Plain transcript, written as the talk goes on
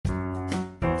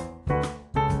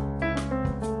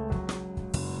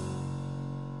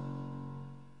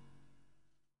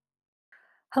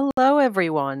Hello,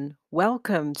 everyone.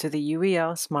 Welcome to the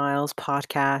UEL Smiles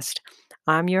podcast.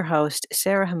 I'm your host,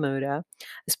 Sarah Hamuda,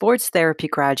 a sports therapy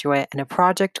graduate and a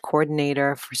project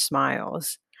coordinator for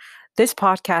Smiles. This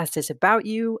podcast is about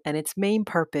you, and its main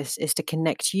purpose is to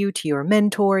connect you to your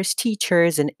mentors,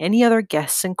 teachers, and any other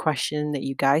guests and questions that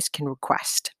you guys can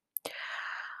request.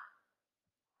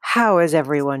 How is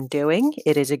everyone doing?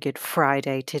 It is a good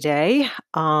Friday today.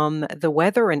 The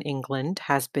weather in England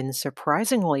has been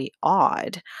surprisingly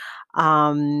odd.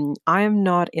 I am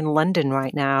not in London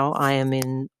right now. I am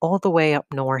in all the way up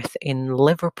north in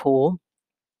Liverpool,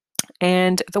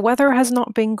 and the weather has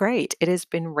not been great. It has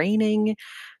been raining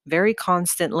very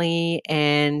constantly,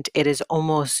 and it is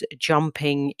almost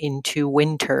jumping into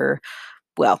winter.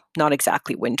 Well, not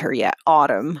exactly winter yet,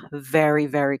 autumn, very,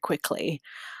 very quickly.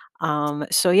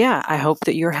 So I hope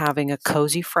that you're having a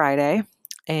cozy Friday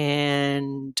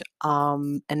and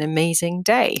an amazing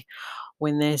day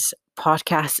when this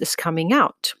podcast is coming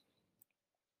out.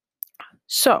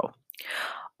 So,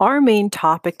 our main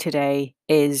topic today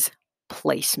is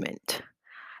placement.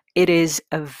 It is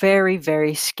a very,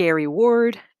 very scary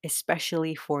word,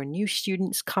 especially for new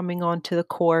students coming onto the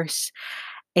course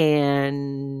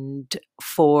and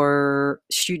for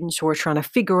students who are trying to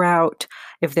figure out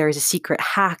if there is a secret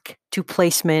hack to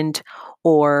placement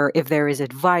or if there is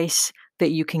advice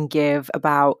that you can give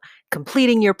about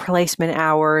completing your placement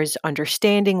hours,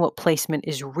 understanding what placement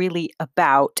is really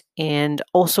about, and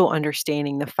also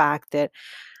understanding the fact that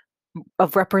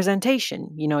of representation.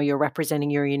 You know, you're representing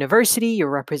your university, you're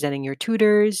representing your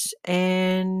tutors,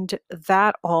 and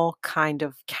that all kind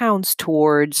of counts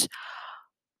towards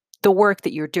the work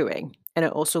that you're doing. And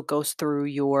it also goes through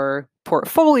your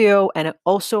portfolio and it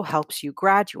also helps you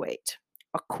graduate.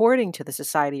 According to the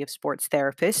Society of Sports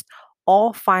Therapists,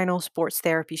 all final sports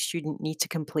therapy student need to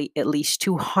complete at least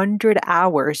 200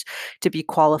 hours to be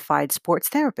qualified sports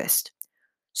therapist.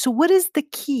 So what is the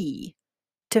key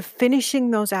to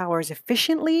finishing those hours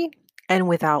efficiently and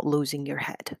without losing your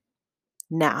head?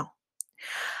 Now,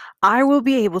 I will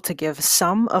be able to give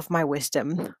some of my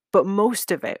wisdom, but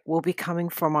most of it will be coming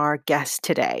from our guest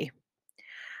today,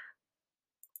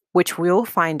 which we'll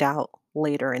find out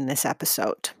later in this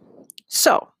episode.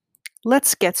 So,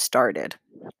 let's get started.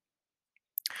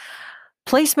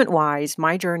 Placement wise,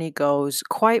 my journey goes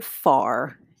quite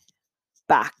far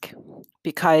back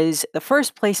because the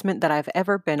first placement that I've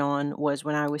ever been on was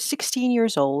when I was 16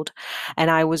 years old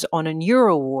and I was on a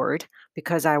neuro ward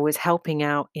because I was helping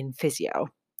out in physio.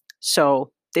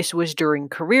 So this was during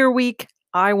career week.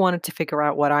 I wanted to figure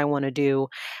out what I want to do.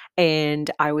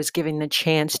 And I was given the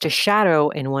chance to shadow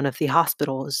in one of the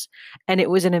hospitals. And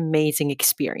it was an amazing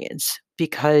experience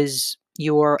because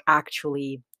you're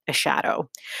actually a shadow.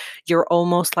 You're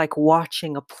almost like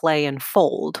watching a play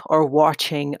unfold or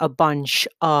watching a bunch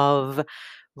of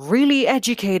really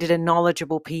educated and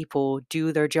knowledgeable people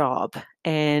do their job.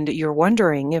 And you're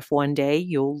wondering if one day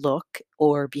you'll look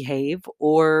or behave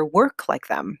or work like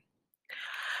them.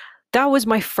 That was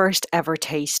my first ever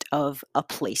taste of a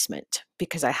placement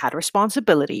because I had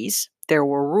responsibilities, there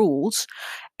were rules,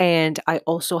 and I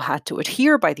also had to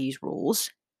adhere by these rules,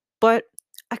 but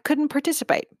I couldn't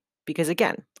participate because,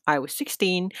 again, I was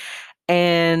 16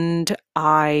 and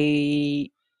I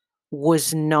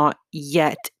was not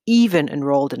yet even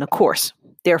enrolled in a course.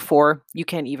 Therefore, you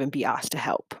can't even be asked to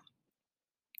help.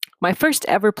 My first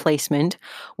ever placement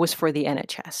was for the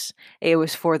NHS. It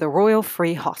was for the Royal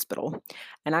Free Hospital.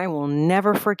 And I will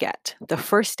never forget the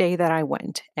first day that I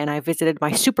went and I visited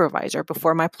my supervisor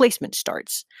before my placement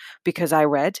starts because I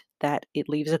read that it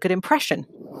leaves a good impression.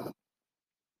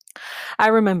 I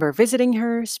remember visiting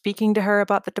her, speaking to her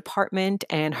about the department,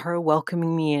 and her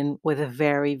welcoming me in with a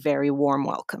very, very warm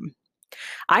welcome.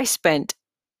 I spent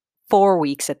 4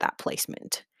 weeks at that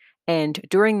placement. And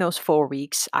during those 4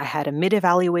 weeks, I had a mid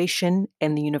evaluation,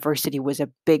 and the university was a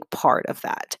big part of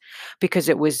that because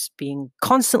it was being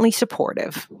constantly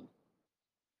supportive.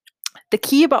 The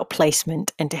key about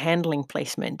placement and to handling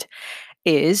placement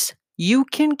is you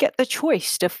can get the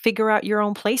choice to figure out your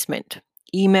own placement.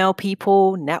 Email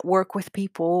people, network with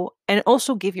people, and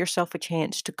also give yourself a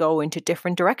chance to go into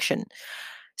different direction.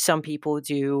 Some people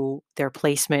do their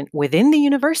placement within the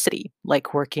university,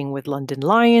 like working with London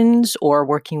Lions or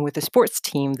working with a sports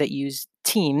team that use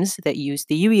teams that use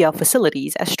the UEL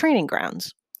facilities as training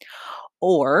grounds.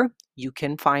 Or you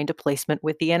can find a placement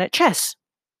with the NHS,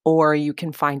 or you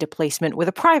can find a placement with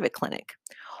a private clinic,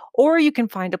 or you can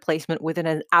find a placement within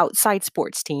an outside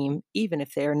sports team, even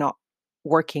if they're not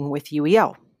working with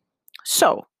UEL.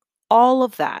 So, all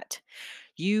of that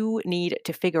you need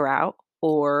to figure out,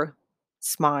 or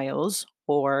Smiles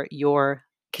or your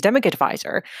academic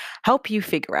advisor help you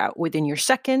figure out within your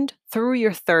second through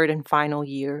your third and final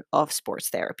year of sports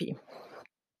therapy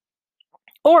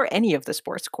or any of the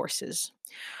sports courses.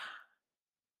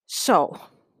 So,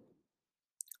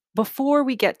 before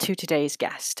we get to today's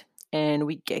guest and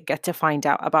we get to find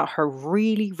out about her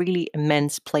really, really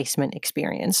immense placement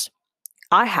experience,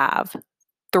 I have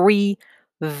three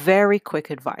very quick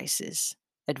advices.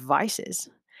 Advices?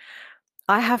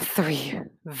 I have three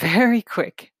very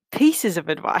quick pieces of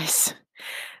advice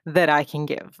that I can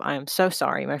give. I am so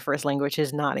sorry, my first language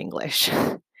is not English.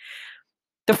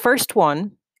 The first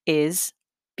one is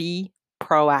be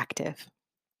proactive.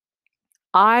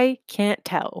 I can't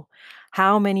tell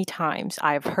how many times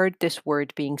I've heard this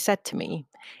word being said to me,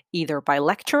 either by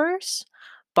lecturers,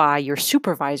 by your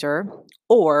supervisor,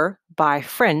 or by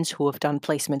friends who have done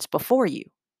placements before you.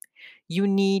 You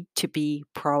need to be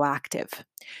proactive.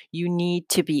 You need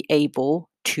to be able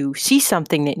to see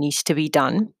something that needs to be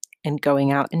done and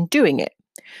going out and doing it.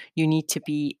 You need to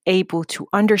be able to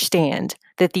understand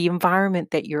that the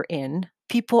environment that you're in,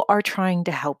 people are trying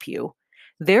to help you.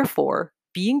 Therefore,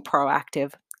 being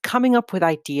proactive, coming up with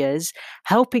ideas,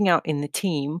 helping out in the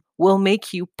team will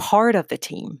make you part of the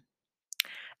team.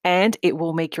 And it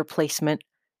will make your placement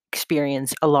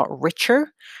experience a lot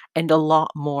richer and a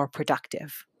lot more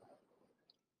productive.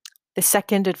 The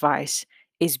second advice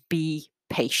is be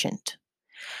patient.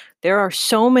 There are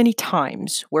so many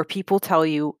times where people tell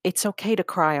you it's okay to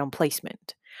cry on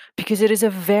placement because it is a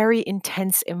very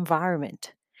intense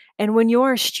environment. And when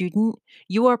you're a student,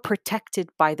 you are protected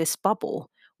by this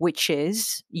bubble, which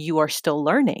is you are still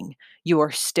learning. You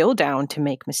are still down to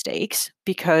make mistakes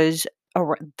because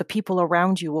the people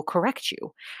around you will correct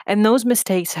you. And those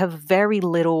mistakes have very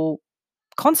little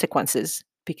consequences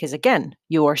because, again,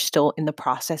 you are still in the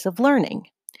process of learning.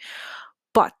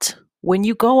 But when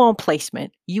you go on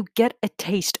placement, you get a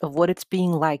taste of what it's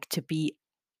being like to be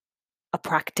a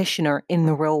practitioner in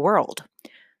the real world.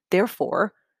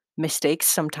 Therefore, mistakes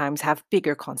sometimes have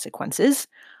bigger consequences.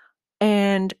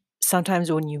 And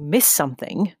sometimes when you miss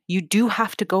something, you do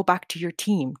have to go back to your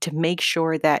team to make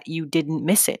sure that you didn't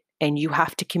miss it. And you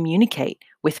have to communicate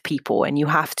with people and you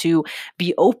have to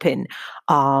be open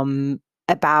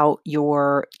about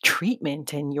your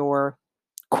treatment and your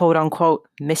quote unquote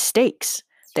mistakes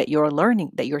that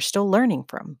you're still learning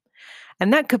from.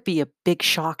 And that could be a big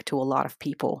shock to a lot of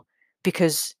people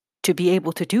because to be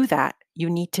able to do that, you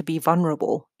need to be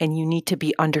vulnerable and you need to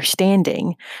be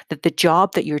understanding that the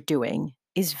job that you're doing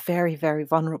is very, very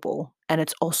vulnerable. And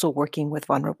it's also working with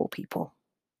vulnerable people.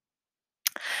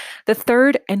 The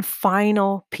third and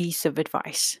final piece of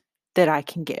advice that I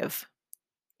can give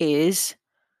is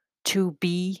to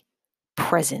be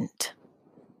present.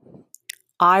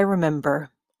 I remember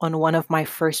on one of my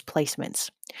first placements,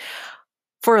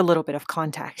 for a little bit of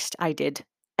context, I did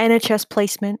NHS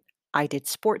placement, I did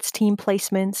sports team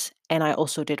placements, and I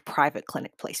also did private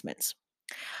clinic placements.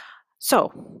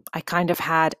 So I kind of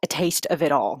had a taste of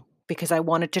it all because I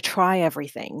wanted to try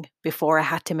everything before I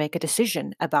had to make a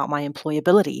decision about my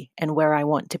employability and where I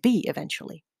want to be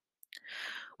eventually,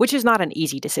 which is not an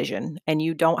easy decision, and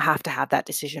you don't have to have that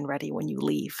decision ready when you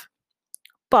leave.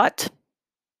 But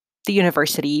the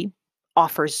university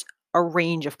offers a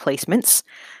range of placements.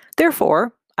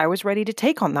 Therefore, I was ready to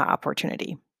take on that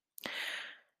opportunity.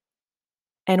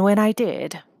 And when I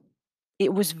did,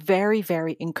 it was very,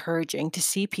 very encouraging to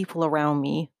see people around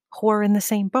me who are in the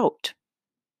same boat.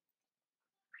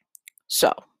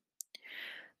 So,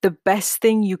 the best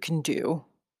thing you can do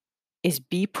is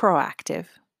be proactive,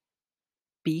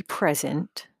 be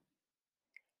present,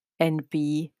 and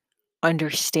be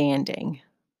understanding.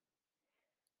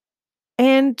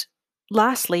 And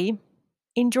lastly,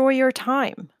 enjoy your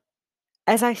time.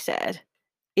 As I said,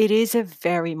 it is a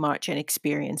very much an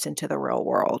experience into the real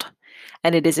world.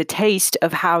 And it is a taste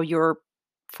of how your,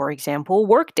 for example,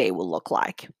 workday will look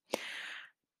like.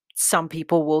 Some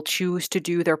people will choose to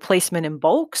do their placement in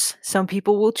bulks. Some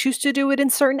people will choose to do it in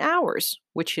certain hours,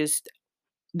 which is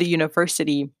the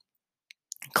university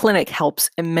clinic helps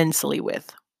immensely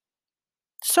with.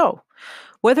 So,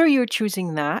 whether you're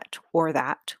choosing that,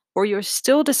 or you're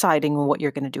still deciding on what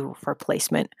you're going to do for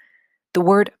placement, the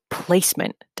word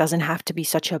placement doesn't have to be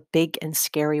such a big and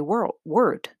scary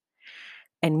word.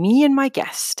 And me and my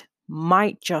guest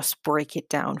might just break it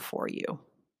down for you.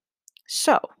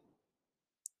 So,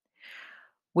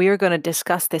 we are going to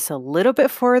discuss this a little bit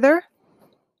further.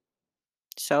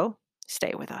 So,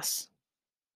 stay with us.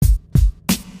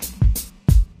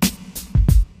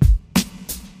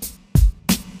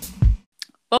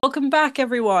 Welcome back,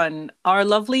 everyone. Our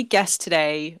lovely guest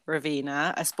today,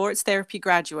 Ravina, a sports therapy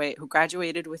graduate who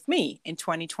graduated with me in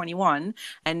 2021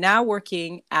 and now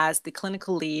working as the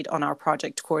clinical lead on our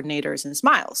project coordinators and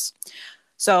Smiles.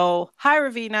 So, hi,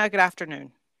 Ravina. Good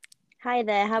afternoon. Hi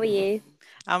there, how are you?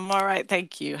 I'm all right,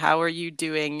 thank you. How are you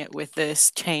doing with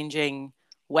this changing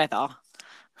weather?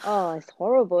 Oh, it's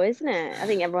horrible, isn't it? I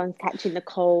think everyone's catching the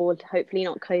cold, hopefully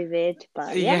not COVID,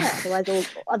 but Yeah. yeah,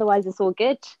 otherwise it's all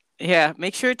good. Yeah,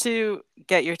 make sure to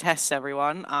get your tests,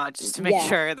 everyone, just to make Yeah,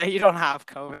 sure that you don't have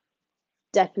COVID.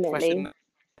 definitely. Question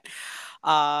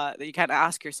that you kind of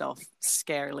ask yourself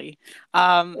scarily.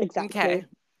 Okay. Exactly.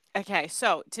 Okay,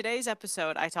 so today's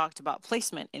episode, I talked about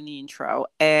placement in the intro,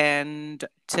 and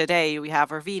today we have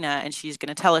Ravina, and she's going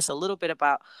to tell us a little bit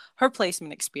about her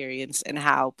placement experience and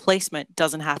how placement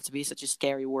doesn't have to be such a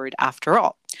scary word after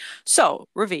all. So,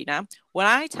 Ravina, when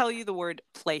I tell you the word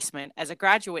placement as a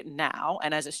graduate now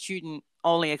and as a student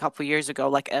only a couple years ago,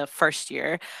 like a first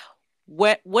year,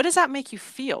 what does that make you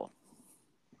feel?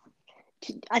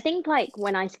 I think like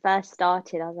when I first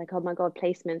started, I was like, oh my God,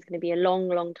 placement's going to be a long,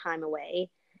 long time away.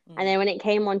 And Mm, then when it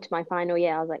came on to my final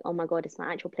year, I was like, oh my God, it's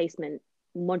my actual placement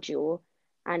module.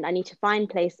 And I need to find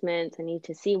placements. I need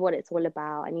to see what it's all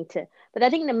about. But I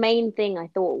think the main thing I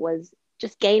thought was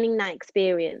just gaining that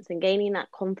experience and gaining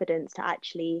that confidence to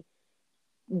actually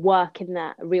work in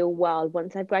that real world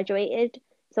once I've graduated.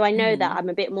 So I know that mm, I'm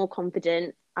a bit more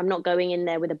confident. I'm not going in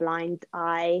there with a blind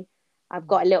eye. I've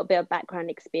got a little bit of background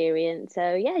experience.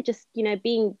 So yeah, just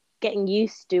being getting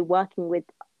used to working with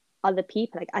other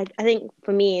people. Like I think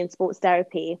for me in sports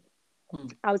therapy,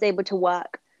 mm, I was able to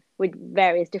work with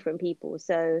various different people.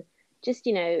 So just,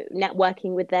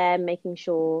 networking with them, making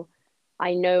sure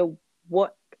I know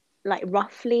what, like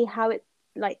roughly how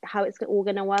it's all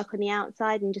going to work on the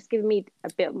outside, and just giving me a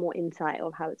bit more insight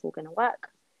of how it's all going to work.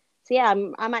 So yeah,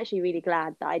 I'm actually really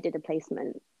glad that I did a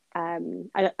placement.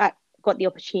 I got the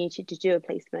opportunity to do a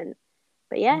placement,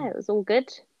 but yeah, mm. it was all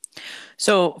good.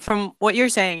 So, from what you're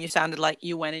saying, you sounded like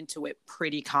you went into it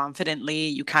pretty confidently.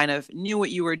 You kind of knew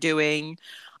what you were doing.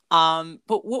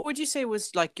 But what would you say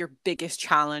was like your biggest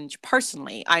challenge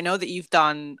personally? I know that you've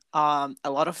done a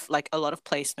lot of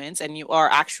placements and you are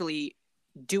actually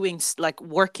doing like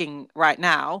working right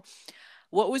now.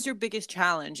 What was your biggest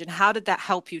challenge and how did that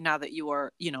help you now that you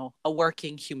are, a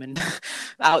working human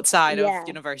outside of Yeah,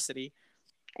 university?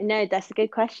 no, that's a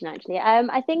good question actually.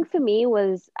 I think for me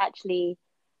was actually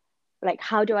like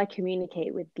how do I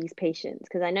communicate with these patients?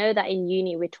 Because I know that in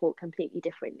uni we're taught completely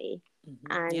differently,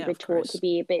 and Yeah, we're of taught to course.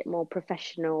 be a bit more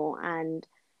professional. And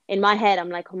in my head, I'm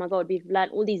like, oh my God, we've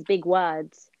learned all these big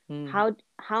words. Mm.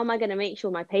 How am I going to make sure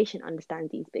my patient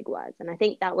understands these big words? And I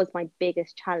think that was my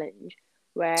biggest challenge,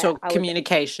 where So I was,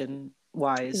 communication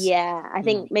wise. yeah, I Mm,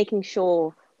 think making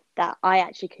sure that I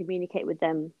actually communicate with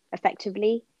them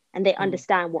effectively and they mm,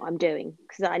 understand what I'm doing.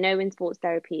 Because I know in sports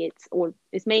therapy,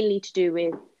 it's mainly to do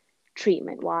with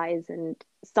treatment wise, and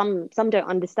some don't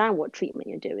understand what treatment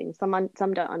you're doing, some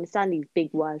don't understand these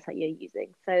big words that you're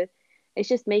using. So it's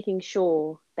just making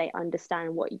sure they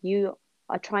understand what you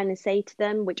are trying to say to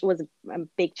them, which was a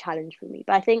big challenge for me.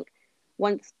 But I think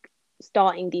once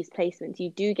starting these placements you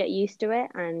do get used to it,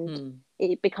 and mm,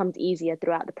 it becomes easier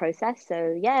throughout the process.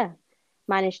 So yeah,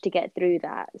 managed to get through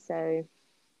that. So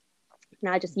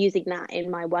now just using that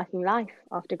in my working life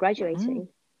after mm. graduating.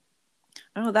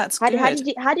 Oh, that's How good.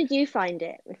 did you find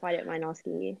it, if I don't mind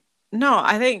asking you? No,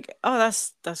 I think, oh,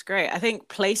 that's great. I think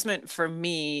placement for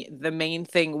me, the main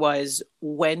thing was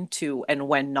when to and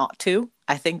when not to.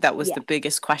 I think that was the Yeah,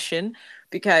 biggest question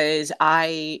because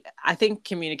I think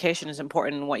communication is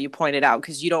important in what you pointed out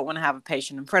because you don't want to have a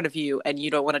patient in front of you and you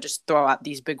don't want to just throw out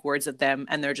these big words at them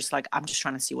and they're just like, I'm just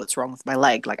trying to see what's wrong with my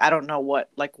leg. Like I don't know what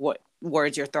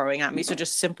words you're throwing at me. So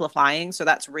just simplifying. So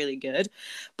that's really good.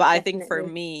 But I think for definitely.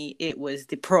 me, it was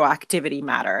the proactivity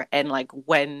matter and like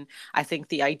when I think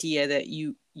the idea that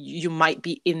you might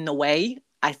be in the way.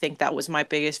 I think that was my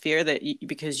biggest fear that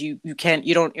because you can't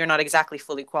you're not exactly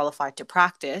fully qualified to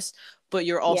practice, but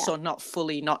you're Yeah, also not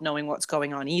fully not knowing what's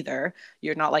going on either.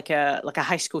 You're not like a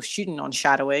high school student on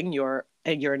shadowing. You're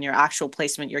in your actual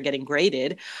placement. You're getting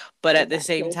graded, but at the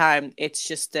same exactly. time, it's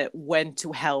just that when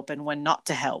to help and when not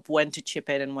to help, when to chip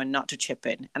in and when not to chip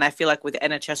in. And I feel like with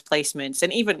NHS placements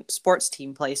and even sports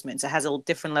team placements, it has a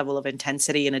different level of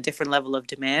intensity and a different level of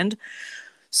demand.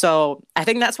 So I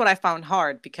think that's what I found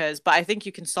hard but I think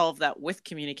you can solve that with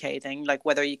communicating, like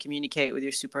whether you communicate with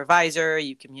your supervisor,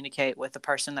 you communicate with the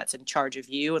person that's in charge of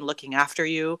you and looking after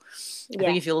you. I think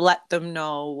Yeah, if you let them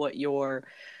know what your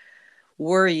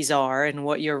worries are and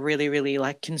what you're really, really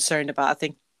like concerned about, I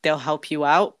think they'll help you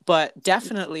out. But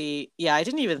definitely, yeah, I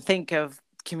didn't even think of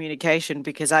communication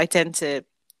because I tend to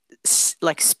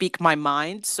like speak my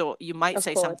mind. So you might Of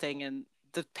say course. something and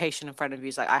the patient in front of you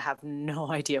is like, I have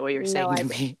no idea what you're No saying to idea.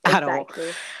 me at all.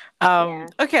 Exactly. Yeah.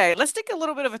 Okay, let's take a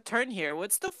little bit of a turn here.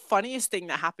 What's the funniest thing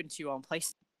that happened to you on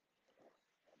placement?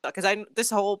 Because I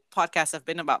this whole podcast have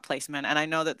been about placement, and I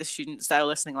know that the students that are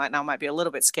listening right now might be a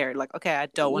little bit scared. Like, okay, I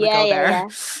don't want to Yeah, go yeah, there. yeah.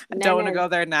 I No, don't want to no. go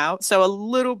there now. So a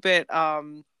little bit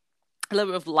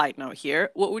of light note here.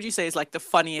 What would you say is like the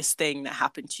funniest thing that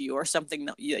happened to you, or something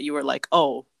that you were like,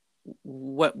 oh,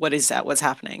 what is that? What's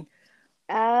happening?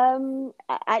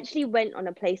 I actually went on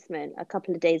a placement a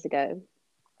couple of days ago,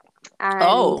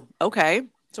 and Oh, okay.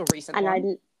 It's a recent and I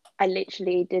one. I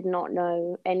literally did not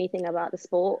know anything about the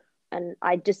sport, and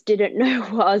I just didn't know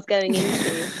what I was going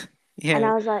into. And Yeah.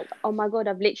 I was like, oh my God,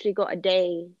 I've literally got a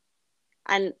day.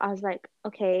 And I was like,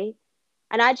 okay.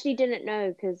 And I actually didn't know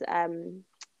because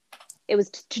it was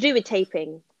to do with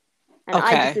taping. And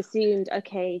I just Okay. assumed,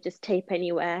 okay, just tape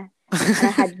anywhere. And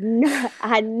I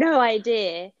had no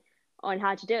idea on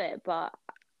how to do it. But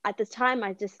at the time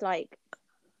I just like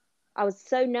I was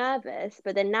so nervous,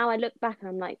 but then now I look back and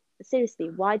I'm like, seriously,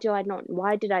 why did I not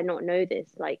know this?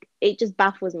 Like it just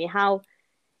baffles me how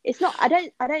it's not I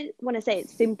don't want to say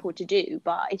it's simple to do,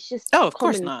 but it's just Oh, of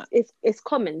course not. it's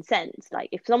common sense. Like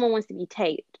if someone wants to be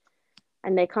taped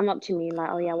and they come up to me like,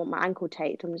 oh yeah, I want my ankle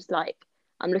taped, I'm just like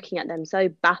I'm looking at them so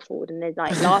baffled and they're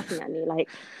like laughing at me like,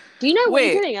 do you know what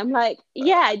you're Wait, doing? I'm like,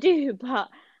 yeah, I do, but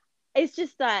it's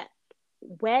just that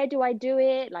where do I do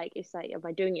it? Like it's like am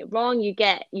I doing it wrong? You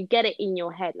get it in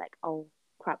your head like, oh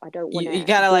crap, I don't want you to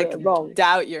gotta do like it wrong.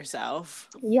 doubt yourself.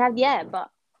 You have, yeah, but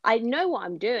I know what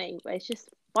I'm doing, but it's just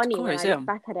Of funny when course, I yeah. look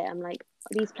back at it. I'm like,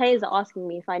 these players are asking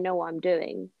me if I know what I'm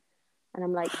doing. And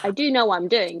I'm like, I do know what I'm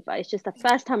doing, but it's just the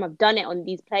first time I've done it on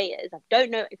these players. I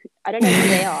don't know who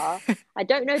they are. I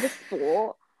don't know the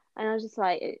sport. And I was just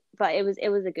like, but it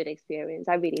was a good experience.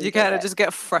 I really You enjoyed kind of it. just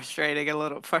get frustrating a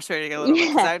little bit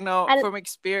because Yeah. I know And from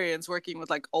experience working with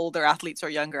like older athletes or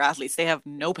younger athletes, they have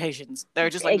no patience. They're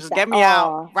just like, just exact get me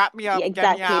out, oh wrap me yeah, up, get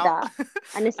me exactly out. that.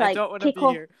 And it's I like don't want to be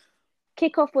here.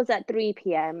 kickoff was at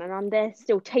 3 p.m. and I'm there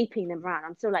still taping them around.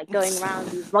 I'm still like going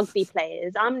around these rugby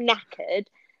players. I'm knackered.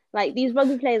 Like these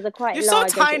rugby players are quite You're so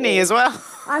large as it tiny as is. well.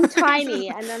 I'm tiny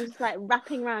and I'm just like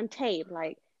wrapping around tape,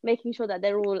 like making sure that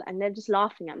they're all and they're just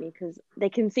laughing at me because they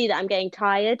can see that I'm getting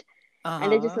tired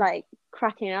and they're just Uh-huh. like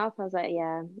cracking up. I was like,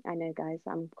 yeah, I know guys,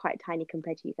 I'm quite tiny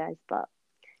compared to you guys, but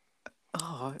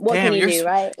Oh, what can damn, you do,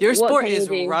 right? your What sport can you is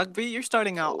do? rugby. You're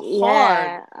starting out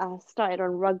hard. Yeah, I started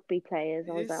on rugby players.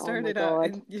 I was like, oh my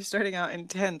God. You're starting out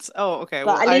intense. Oh, okay.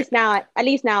 But Well, I at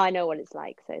least now I know what it's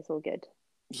like, so it's all good.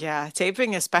 yeah,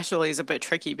 taping especially is a bit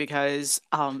tricky because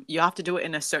you have to do it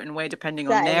in a certain way depending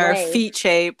on Certain their way. feet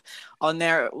shape, on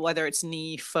their whether it's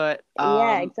knee, foot.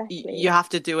 Yeah, You exactly. have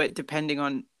to do it depending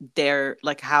on their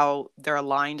like how they're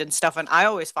aligned and stuff. And I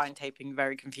always find taping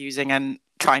very confusing and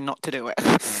try not to do it.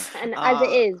 And as it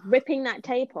Uh, is, ripping that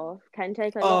tape off can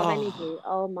take a lot of energy. oh,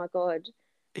 Oh my God.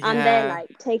 I'm there yeah. like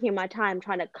taking my time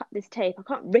trying to cut this tape. I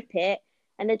can't rip it.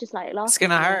 And they're just like It's laughing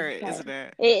at gonna me. I was hurt, just like, isn't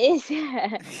it? it is,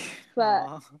 yeah. But,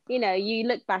 Oh, you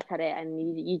look back at it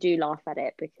and you do laugh at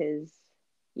it because,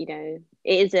 it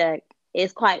is it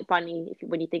is quite funny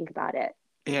when you think about it.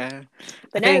 yeah. I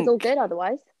But no, it's all think good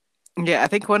otherwise. Yeah, I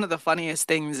think one of the funniest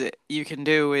things that you can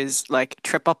do is like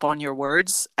trip up on your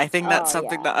words. I think that's Oh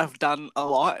something that yeah. I've done a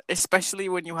lot, especially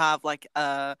when you have like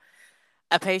a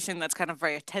patient that's kind of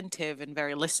very attentive and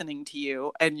very listening to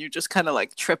you, and you just kind of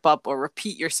like trip up or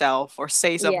repeat yourself or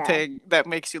say Yeah. something that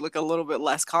makes you look a little bit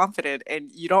less confident, and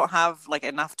you don't have like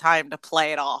enough time to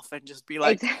play it off and just be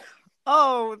like, Exactly.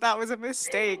 oh, that was a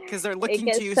mistake because they're It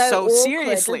looking to gets you so so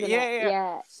awkward, seriously. doesn't Yeah, it? yeah, yeah.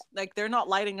 Yeah. Like they're not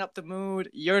lighting up the mood.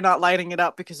 You're not lighting it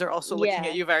up because they're also looking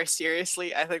at Yeah. you very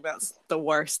seriously. I think that's the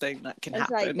worst thing that can It's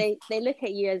like happen. they look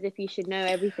at you as if you should know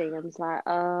everything. I'm just like,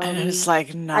 And it's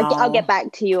like, I'll no. get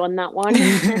back to you on that one.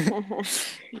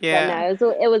 But Yeah, no,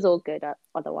 it was all good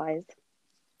otherwise.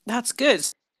 that's good.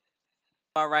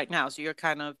 Right now, so you're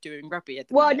kind of doing rugby at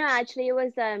the Well, minute. no, actually, it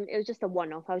was just a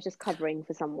one-off. I was just covering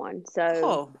for someone, so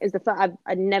Oh, it was the first.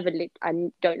 I never looked. I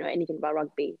don't know anything about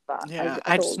rugby, but yeah.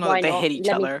 I I just thought, know that why they not? hit each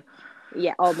Let me. other.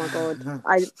 Yeah. Oh my God.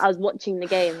 I was watching the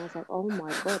game. I was like, oh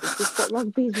my God, is this what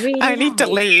rugby's I really need to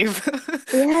like? leave.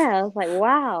 Yeah. I was like,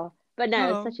 wow. But no,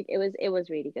 Oh, it was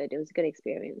really good. It was a good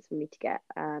experience for me to get.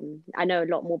 I know a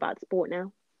lot more about the sport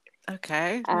now.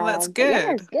 okay. Well, that's But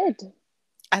yeah, it's good. good.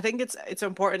 I think it's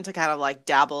important to kind of like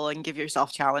dabble and give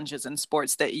yourself challenges in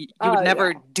sports that you would Oh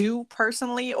never yeah, do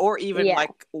personally or even yeah,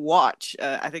 like watch.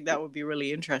 I think that would be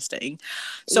really interesting.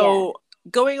 yeah. So,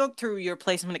 going on through your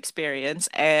placement experience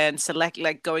and select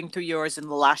like going through yours in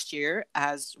the last year,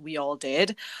 as we all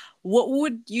did, what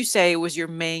would you say was your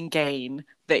main gain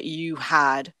that you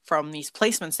had from these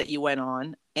placements that you went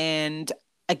on? And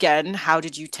again, how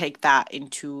did you take that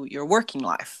into your working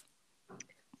life?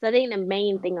 So I think the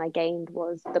main thing I gained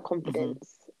was the Hmm.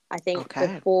 confidence. I think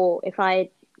Okay. before, if I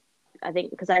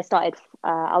think because I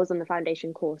was on the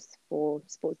foundation course for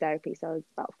sports therapy, so it was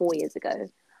about 4 years ago.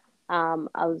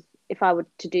 If I were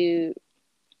to do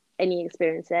any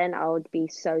experience then, I would be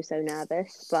so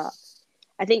nervous. But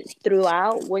I think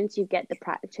throughout, once you get the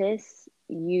practice,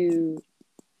 you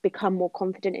become more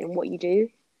confident in what you do.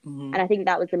 Hmm. And I think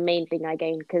that was the main thing I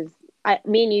gained because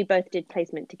me and you both did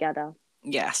placement together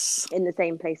Yes. in the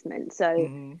same placement. So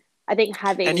Hmm. I think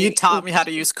And you having taught me how each,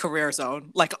 to use Career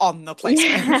Zone, like on the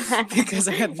placement, yeah, because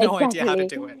I had no idea how to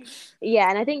exactly. do it. Yeah,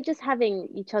 and I think just having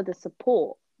each other's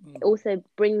support Mm. also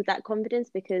brings that confidence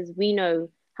because we know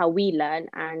how we learn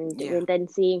and Yeah. we're then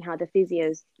seeing how the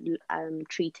physio's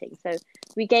treating. So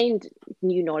we gained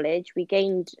new knowledge, we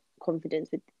gained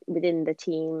confidence within the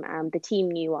team. The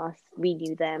team knew us, we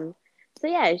knew them. So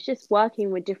yeah, it's just working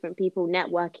with different people,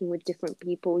 networking with different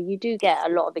people. You do get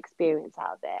a lot of experience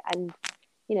out of it, and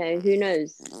who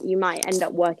knows? You might end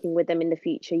up working with them in the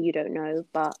future. You don't know,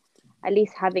 but at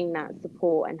least having that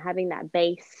support and having that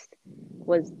base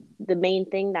was the main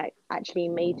thing that actually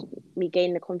made me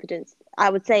gain the confidence. I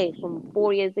would say from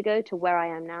 4 years ago to where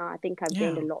I am now, I think I've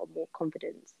gained Yeah. a lot more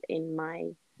confidence in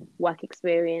my work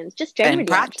experience, just And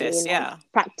generally, actually, practice. in like Yeah.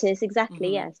 practice. Exactly,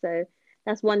 Hmm. yeah. So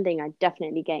that's one thing I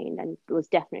definitely gained and was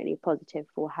definitely positive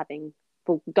for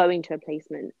going to a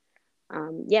placement.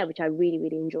 Yeah, which I really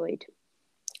enjoyed.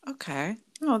 Okay.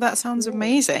 Oh, that sounds Yeah.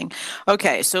 amazing.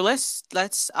 Okay, so let's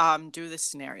do this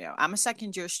scenario. I'm a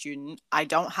second year student. I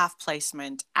don't have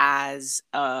placement as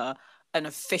an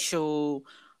official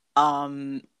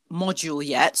um module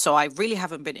yet, so I really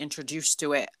haven't been introduced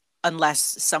to it unless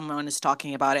someone is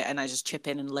talking about it and I just chip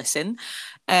in and listen.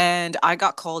 And I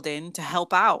got called in to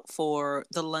help out for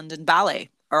the London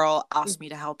Ballet. Earl asked me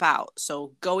to help out.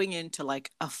 So going into like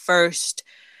a first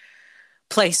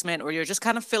placement or you're just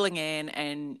kind of filling in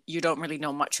and you don't really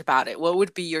know much about it, what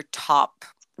would be your top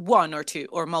one or two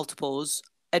or multiples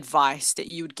advice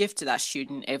that you would give to that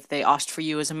student if they asked for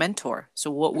you as a mentor?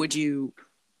 So what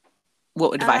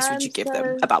advice would you give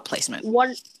them So about placement?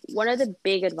 one of the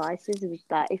big advices is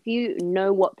that if you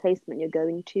know what placement you're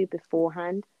going to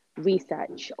beforehand,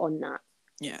 research on that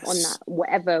Yes.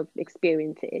 whatever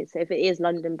experience it is. So if it is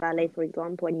London Ballet, for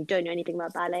example, and you don't know anything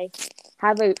about ballet,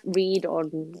 have a read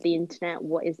on the internet.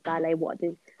 What is ballet? What are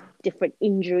the different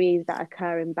injuries that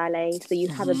occur in ballet? So you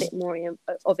have a Mm-hmm. bit more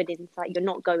of an insight. You're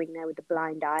not going there with a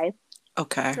blind eye.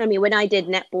 Okay. I mean, when I did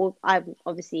netball, I'm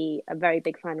obviously a very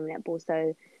big fan of netball,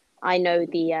 so I know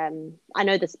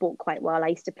the sport quite well. I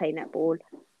used to play netball,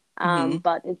 Mm-hmm.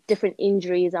 but the different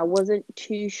injuries I wasn't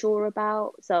too sure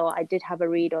about, so I did have a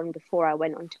read on before I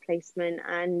went on to placement,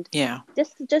 and Yeah.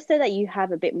 just so that you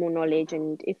have a bit more knowledge,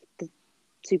 and if the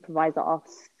supervisor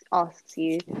asks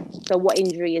you, so what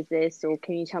injury is this, or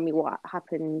can you tell me what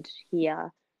happened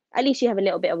here? At least you have a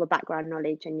little bit of a background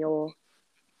knowledge, and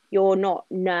you're not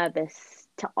nervous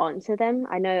to answer them.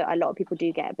 I know a lot of people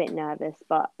do get a bit nervous,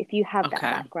 but if you have that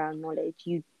Okay. background knowledge,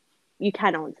 you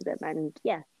can answer them. And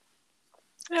yeah,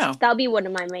 Yeah. that'll be one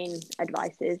of my main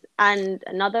advices. And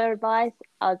another advice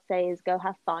I'd say is go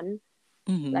have fun.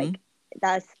 Mm-hmm. Like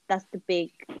that's the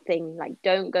big thing. Like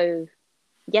don't go.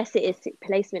 Yes, it is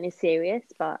placement is serious,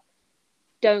 but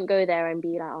don't go there and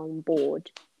be like on board.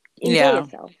 Enjoy Yeah.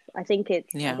 yourself. I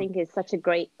Yeah. think it's such a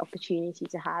great opportunity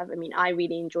to have. I mean, I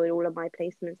really enjoyed all of my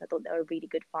placements. I thought they were really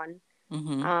good fun.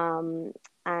 Mm-hmm. Um,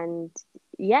 and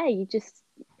yeah, you just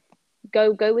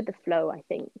go with the flow. I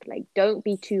think like don't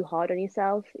be too hard on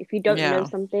yourself. If you don't know Yeah.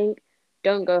 something,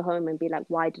 don't go home and be like,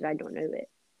 why did I not know it?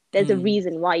 There's a Mm.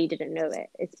 reason why you didn't know it.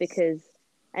 It's because,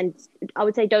 and I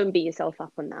would say don't beat yourself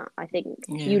up on that. I think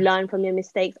you Yeah. learn from your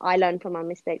mistakes. I learn from my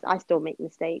mistakes. I still make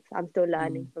mistakes. I'm still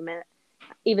learning Mm. from it.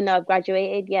 Even though I've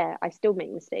graduated, yeah, I still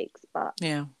make mistakes, but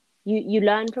Yeah. you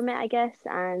learn from it, I guess,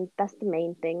 and that's the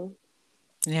main thing.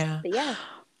 Yeah. But yeah,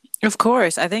 Of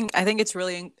course. I think it's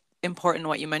really important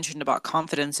what you mentioned about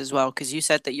confidence as well, because you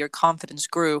said that your confidence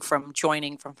grew from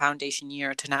joining from foundation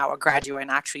year to now a graduate and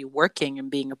actually working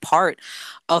and being a part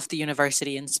of the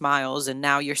university in Smiles. And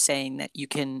now you're saying that you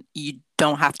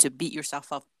don't have to beat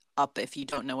yourself up if you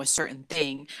don't know a certain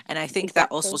thing. And I think that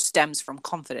also exactly. stems from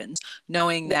confidence,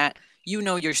 knowing Yeah, that you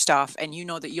know your stuff and you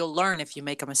know that you'll learn if you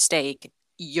make a mistake.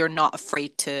 You're not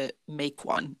afraid to make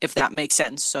one, if that makes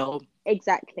sense. So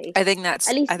exactly. I think that's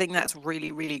At least I think that's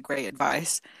really, really great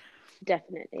advice.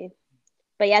 definitely.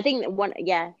 But yeah, I think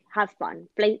that have fun.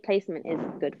 Placement is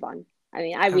good fun. I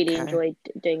mean, I really Okay. enjoyed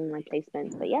doing my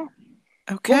placements. But yeah,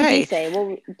 what would you Okay. say?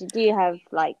 Well, do you have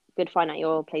like good fun at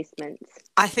your placements?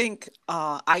 I think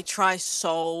I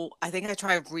think I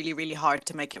try really, really hard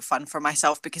to make it fun for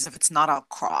myself because if it's not, I'll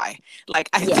cry. Like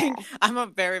I think Yeah, I'm a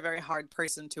very, very hard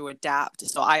person to adapt.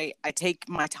 So I take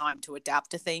my time to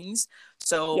adapt to things.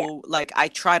 yeah, So like I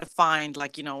try to find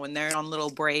like, when they're on little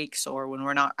breaks or when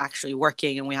we're not actually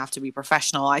working and we have to be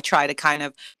professional, I try to kind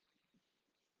of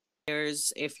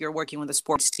if you're working with a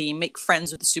sports team, make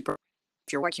friends with the super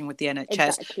if you're working with the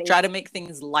NHS, exactly. try to make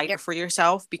things lighter for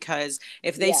yourself because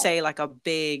if they Yeah, say like a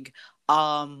big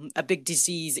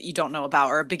disease that you don't know about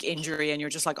or a big injury and you're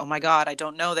just like, "Oh my god, I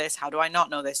don't know this. How do I not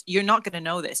know this?" You're not going to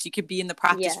know this. You could be in the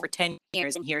practice yeah, for 10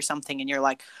 years and hear something and you're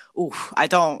like, "Ooh, I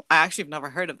actually have never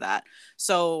heard of that."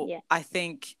 So, yeah. I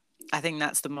think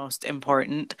that's the most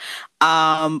important.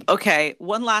 Okay,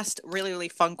 one last really, really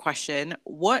fun question.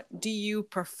 What do you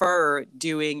prefer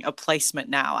doing a placement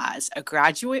now as a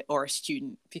graduate or a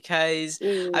student? Because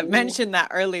I Ooh, mentioned that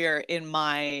earlier in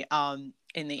my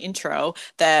in the intro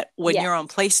that when yeah, you're on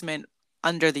placement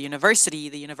under the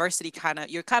university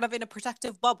you're kind of in a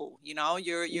protective bubble, yeah,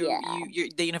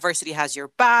 the university has your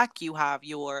back, you have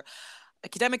your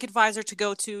academic advisor to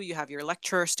go to, you have your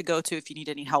lecturers to go to if you need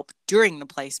any help during the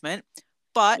placement.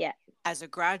 But yeah, as a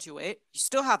graduate, you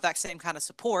still have that same kind of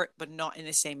support, but not in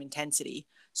the same intensity.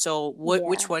 So,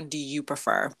 which yeah. one do you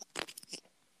prefer?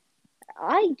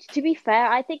 To be fair,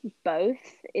 I think both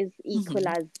is equal Mm-hmm.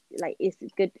 as like is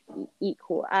good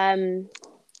equal.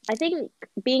 I think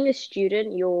being a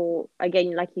student, you're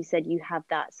again, like you said, you have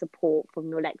that support from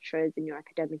your lecturers and your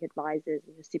academic advisors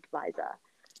and your supervisor.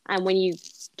 And when you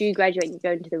do graduate and you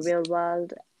go into the real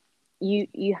world,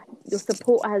 your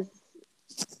support has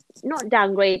not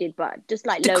downgraded, but just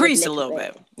like lowered a Decreased a little little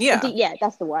bit. bit. Yeah. Yeah,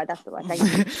 that's the word. That's the word.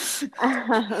 Thank you.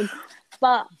 Um,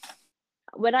 but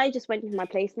when I just went to my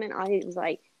placement, I was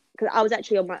like, because I was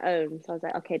actually on my own. So I was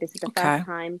like, okay, this is the first Okay.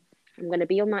 time I'm going to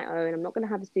be on my own. I'm not going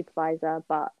to have a supervisor,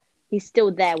 but he's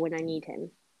still there when I need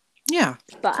him. Yeah,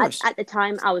 of But course. at the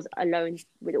time, I was alone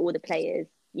with all the players,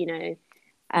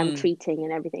 Mm, treating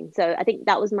and everything. So I think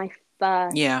that was my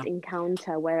first yeah.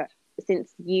 encounter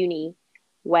since uni,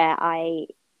 where I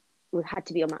had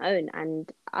to be on my own.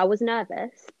 And I was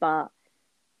nervous, but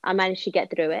I managed to get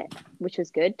through it, which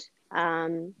was good.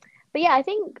 But yeah, I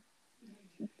think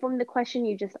from the question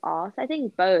you just asked, I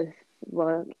think both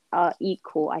were are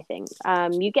equal. I think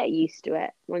you get used to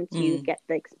it once you Mm, get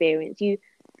the experience.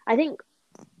 I think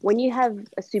when you have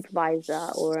a supervisor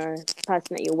or a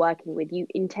person that you're working with, you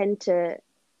intend to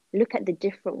look at the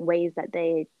different ways that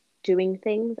they're doing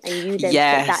things, and you then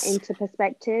put that yes. into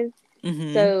perspective.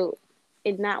 Mm-hmm. So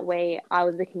in that way, I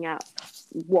was looking at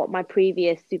what my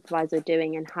previous supervisor were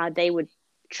doing and how they would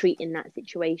treat in that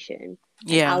situation.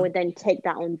 And I Yeah. would then take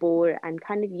that on board and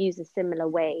kind of use a similar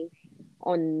way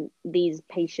on these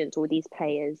patients or these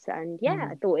players. And yeah,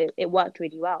 I Mm, thought it worked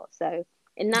really well. So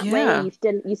in that way, yeah.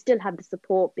 you still have the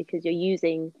support because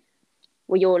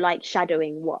you're like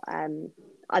shadowing what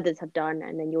others have done,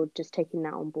 and then you're just taking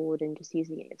that on board and just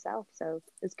using it yourself. So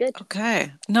it's good.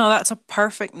 Okay. No, that's a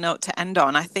perfect note to end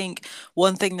on. I think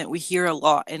one thing that we hear a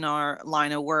lot in our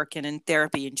line of work and in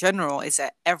therapy in general is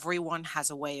that everyone has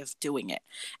a way of doing it.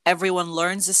 Everyone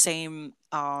learns the same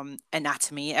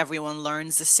anatomy, everyone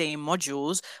learns the same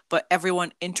modules, but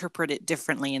everyone interpret it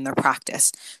differently in their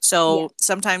practice. Yeah, So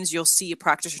sometimes you'll see a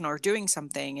practitioner doing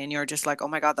something and you're just like, oh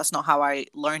my God, that's not how I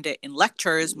learned it in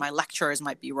lectures. My lecturers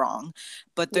might be wrong.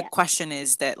 But the yeah, question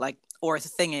is that like or the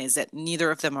thing is that neither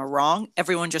of them are wrong.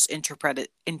 Everyone just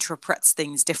interprets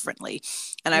things differently.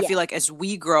 And I yeah, feel like as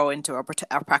we grow into our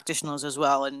practitioners as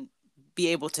well and be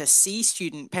able to see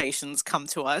student patients come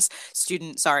to us,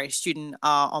 student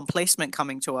on placement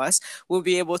coming to us, we'll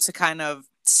be able to kind of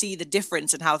see the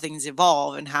difference in how things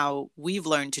evolve and how we've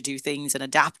learned to do things and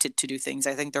adapted to do things.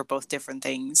 I think they're both different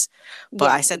things. But yeah,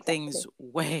 I said things exactly.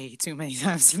 way too many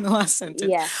times in the last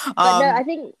sentence. Yeah. But no, Um,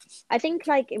 I think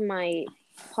like in my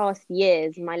past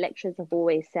years, my lecturers have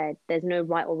always said there's no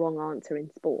right or wrong answer in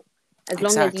sport. As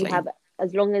long as you exactly. have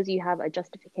as long as you have a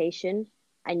justification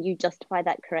and you justify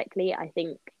that correctly, I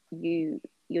think you're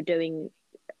doing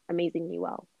amazingly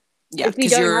well. Yeah, If you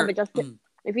because don't have you're a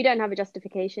if you don't have a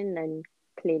justification, then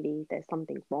clearly there's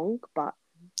something wrong. But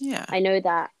yeah. I know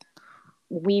that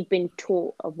we've been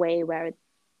taught a way where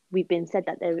we've been said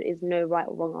that there is no right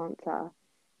or wrong answer,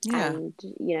 Yeah. and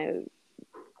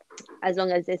as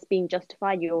long as it's being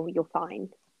justified, you're fine.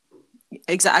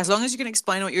 Exactly. As long as you can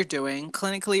explain what you're doing,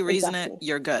 clinically reason it, Exactly.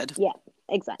 you're good. Yeah,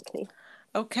 exactly.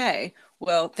 Okay.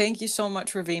 Well, thank you so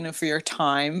much, Ravina, for your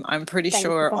time. I'm pretty Thank you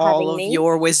sure for all having of me.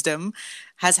 your wisdom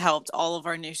has helped all of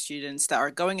our new students that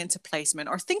are going into placement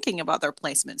or thinking about their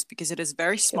placements, because it is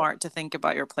very Sure. smart to think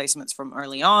about your placements from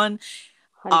early on,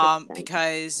 100%.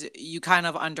 because you kind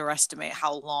of underestimate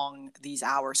how long these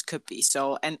hours could be.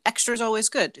 So, and extra is always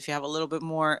good. If you have a little bit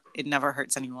more, it never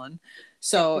hurts anyone.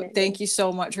 So, thank Definitely. you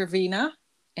so much, Ravina,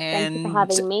 Thank you for and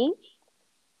having me.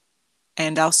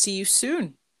 I'll see you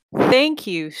soon. Thank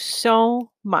you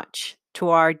so much to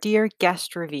our dear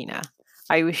guest, Ravina.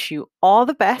 I wish you all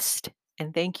the best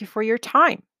and thank you for your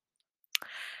time.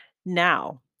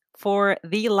 Now, for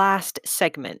the last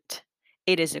segment,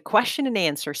 it is a question and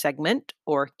answer segment,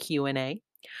 or Q&A.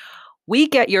 We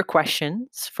get your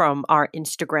questions from our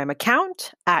Instagram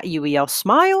account at UEL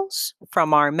Smiles,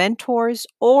 from our mentors,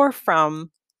 or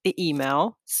from the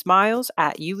email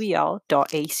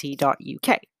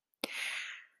smiles@uel.ac.uk.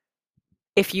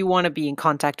 If you want to be in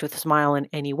contact with Smile in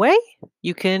any way,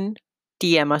 you can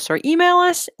DM us or email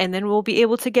us, and then we'll be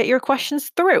able to get your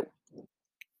questions through.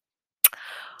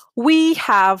 We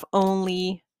have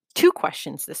only 2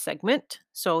 questions this segment.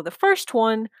 So the first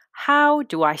one, how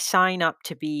do I sign up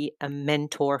to be a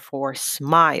mentor for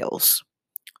Smiles?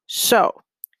 So,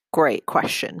 great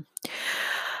question.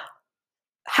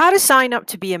 How to sign up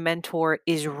to be a mentor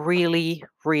is really,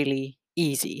 really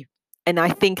easy. And I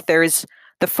think there's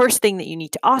the first thing that you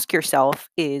need to ask yourself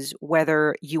is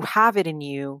whether you have it in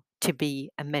you to be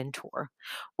a mentor,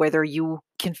 whether you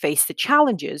can face the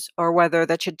challenges or whether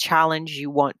that's a challenge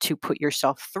you want to put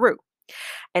yourself through.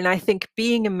 And I think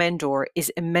being a mentor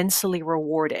is immensely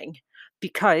rewarding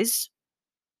because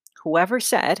whoever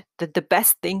said that the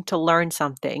best thing to learn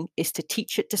something is to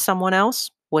teach it to someone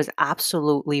else was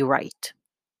absolutely right.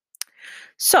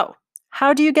 So,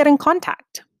 how do you get in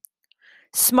contact?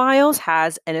 Smiles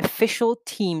has an official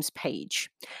Teams page,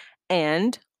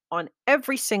 and on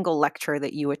every single lecture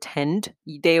that you attend,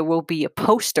 there will be a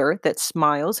poster that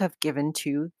Smiles have given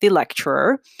to the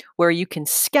lecturer where you can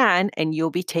scan and you'll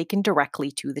be taken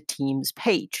directly to the Teams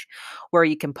page where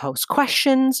you can post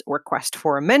questions, request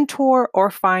for a mentor,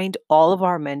 or find all of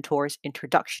our mentors'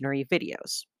 introductory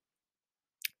videos.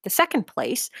 The second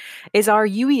place is our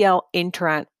UEL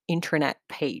intranet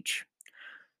page.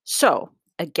 So,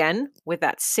 again, with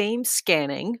that same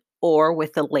scanning or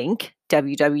with the link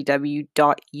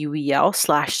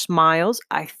www.uel/smiles,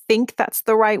 I think that's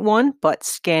the right one, but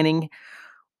scanning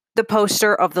the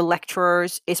poster of the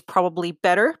lecturers is probably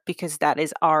better because that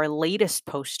is our latest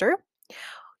poster.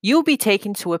 You'll be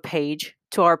taken to our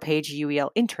page UEL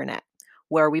Internet,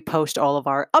 where we post all of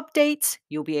our updates.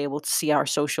 You'll be able to see our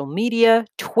social media,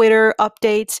 Twitter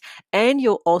updates, and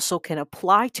you'll also can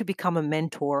apply to become a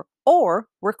mentor or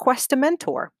request a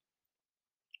mentor,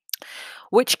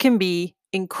 which can be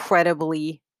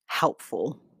incredibly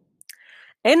helpful.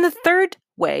 And the third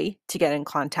way to get in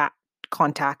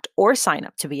contact or sign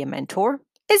up to be a mentor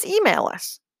is email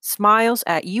us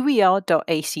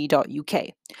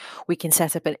smiles@uel.ac.uk. We can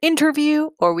set up an interview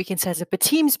or we can set up a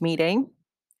Teams meeting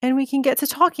and we can get to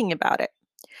talking about it.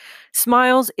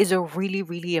 Smiles is a really,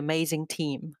 really amazing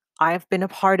team. I've been a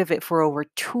part of it for over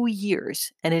 2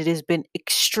 years and it has been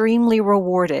extremely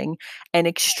rewarding and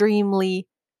extremely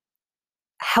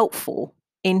helpful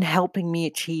in helping me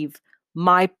achieve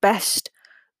my best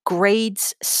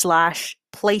grades slash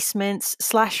placements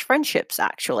slash friendships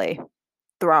actually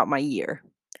throughout my year.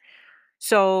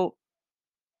 So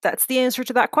that's the answer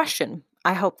to that question.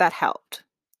 I hope that helped.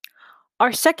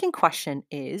 Our second question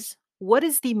is, what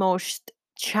is the most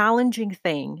challenging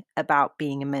thing about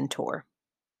being a mentor?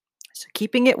 So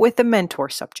keeping it with the mentor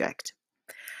subject.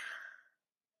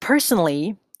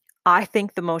 Personally, I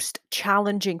think the most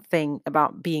challenging thing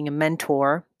about being a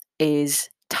mentor is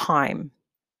time.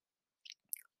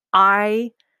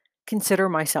 I consider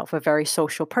myself a very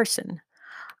social person.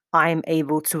 I'm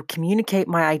able to communicate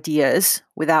my ideas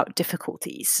without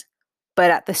difficulties.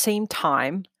 But at the same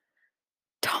time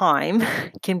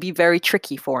can be very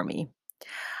tricky for me.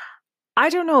 I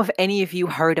don't know if any of you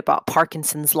heard about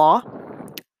Parkinson's law,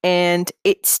 and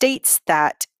it states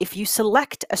that if you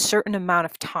select a certain amount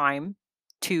of time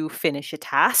to finish a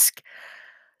task,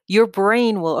 your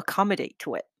brain will accommodate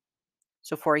to it.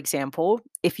 So, for example,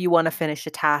 if you want to finish a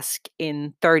task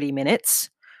in 30 minutes,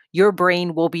 your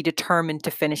brain will be determined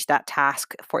to finish that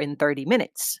task in 30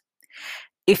 minutes.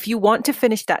 If you want to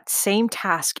finish that same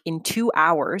task in 2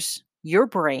 hours, your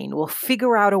brain will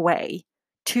figure out a way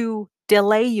to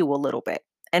delay you a little bit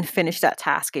and finish that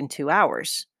task in 2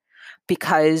 hours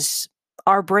because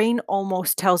our brain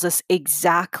almost tells us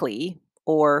exactly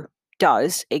or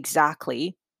does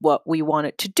exactly what we want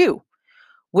it to do,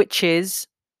 which is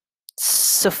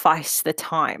suffice the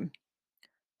time.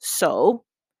 So,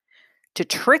 to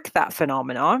trick that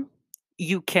phenomenon,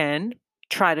 you can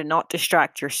try to not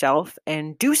distract yourself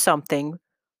and do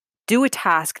a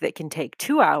task that can take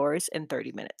 2 hours and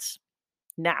 30 minutes.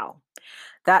 Now,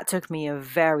 that took me a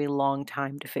very long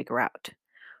time to figure out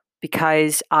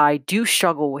because I do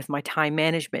struggle with my time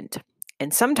management.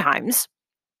 And sometimes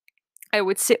I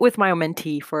would sit with my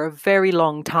mentee for a very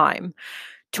long time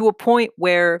to a point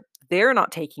where they're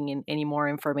not taking in any more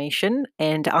information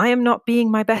and I am not being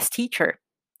my best teacher.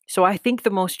 So I think the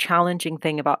most challenging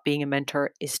thing about being a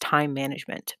mentor is time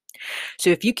management. So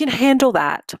if you can handle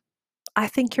that, I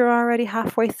think you're already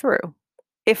halfway through,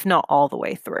 if not all the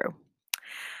way through.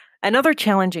 Another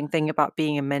challenging thing about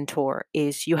being a mentor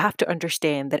is you have to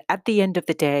understand that at the end of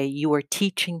the day, you are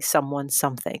teaching someone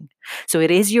something. So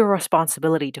it is your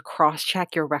responsibility to cross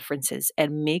check your references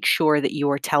and make sure that you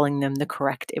are telling them the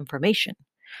correct information.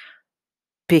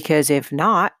 Because if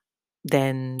not,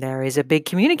 then there is a big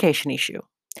communication issue.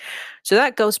 So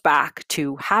that goes back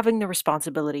to having the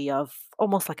responsibility of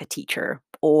almost like a teacher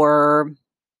or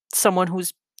someone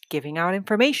who's giving out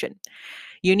information.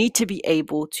 You need to be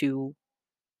able to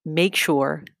make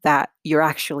sure that you're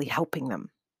actually helping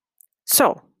them.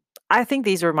 So, I think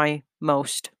these are my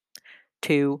most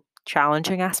two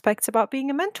challenging aspects about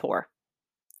being a mentor.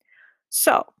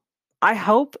 So, I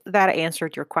hope that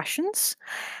answered your questions.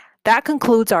 That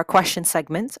concludes our question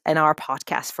segment and our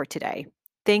podcast for today.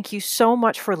 Thank you so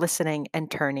much for listening and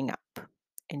turning up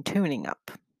and tuning up.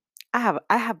 I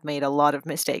have made a lot of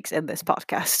mistakes in this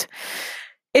podcast.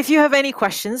 If you have any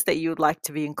questions that you would like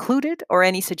to be included or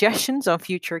any suggestions on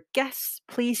future guests,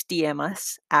 please DM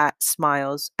us at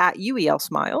smiles at UEL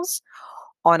Smiles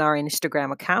on our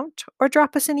Instagram account or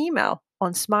drop us an email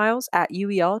on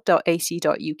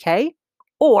smiles@uel.ac.uk,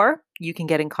 or you can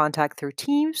get in contact through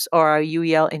Teams or our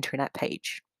UEL internet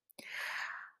page.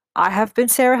 I have been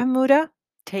Sarah Hamuda.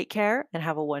 Take care and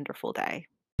have a wonderful day.